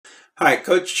Hi,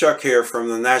 Coach Chuck here from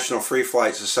the National Free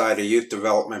Flight Society Youth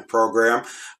Development Program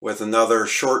with another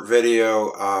short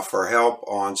video for help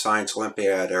on Science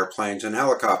Olympiad airplanes and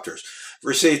helicopters. I've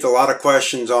received a lot of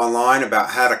questions online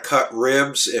about how to cut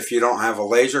ribs if you don't have a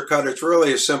laser cut. It's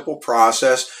really a simple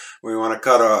process. We want to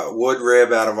cut a wood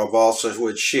rib out of a balsa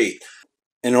wood sheet.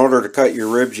 In order to cut your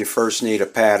ribs, you first need a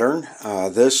pattern.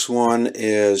 This one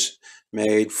is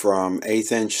made from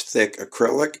 1/8 inch thick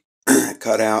acrylic,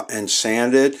 cut out and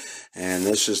sanded, and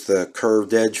this is the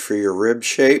curved edge for your rib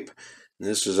shape.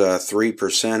 This is a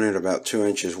 3% at about 2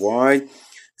 inches wide.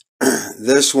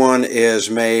 This one is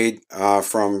made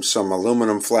from some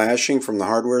aluminum flashing from the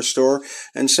hardware store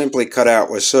and simply cut out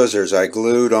with scissors. I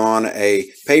glued on a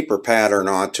paper pattern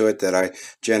onto it that I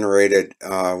generated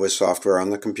with software on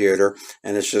the computer,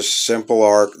 and it's just simple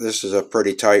arc. This is a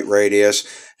pretty tight radius,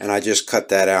 and I just cut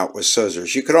that out with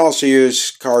scissors. You could also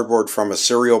use cardboard from a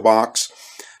cereal box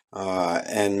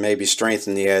and maybe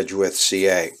strengthen the edge with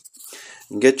CA.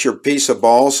 Get your piece of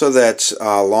balsa that's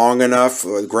long enough,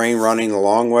 grain running the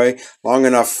long way, long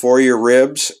enough for your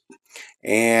ribs,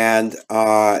 and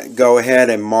go ahead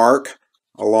and mark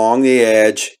along the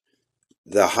edge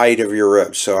the height of your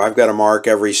ribs. So I've got to mark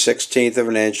every 1/16 of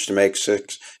an inch to make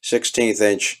 16th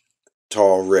inch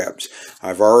tall ribs.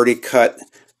 I've already cut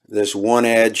this one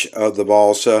edge of the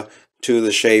balsa to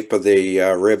the shape of the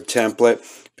rib template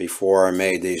before I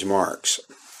made these marks.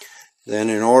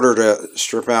 Then in order to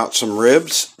strip out some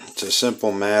ribs, it's a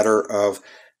simple matter of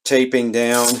taping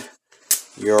down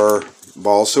your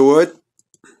balsa wood.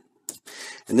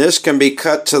 And this can be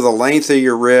cut to the length of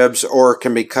your ribs, or it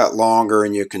can be cut longer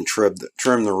and you can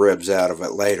trim the ribs out of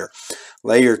it later.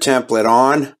 Lay your template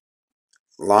on,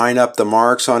 line up the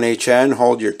marks on each end,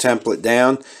 hold your template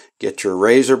down, get your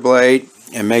razor blade,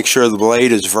 and make sure the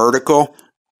blade is vertical,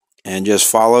 and just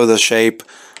follow the shape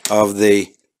of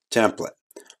the template.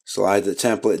 Slide the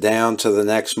template down to the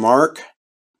next mark.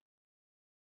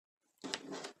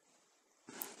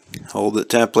 Hold the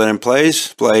template in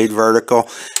place, blade vertical,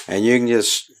 and you can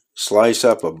just slice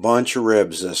up a bunch of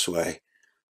ribs this way.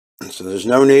 So there's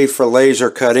no need for laser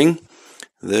cutting.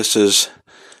 This is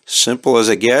simple as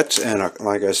it gets, and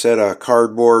like I said, a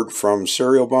cardboard from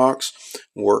cereal box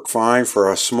work fine for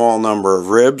a small number of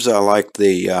ribs. I like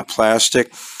the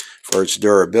plastic for its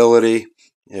durability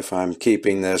if I'm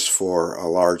keeping this for a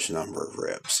large number of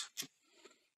ribs.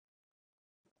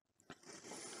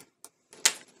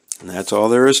 And that's all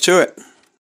there is to it.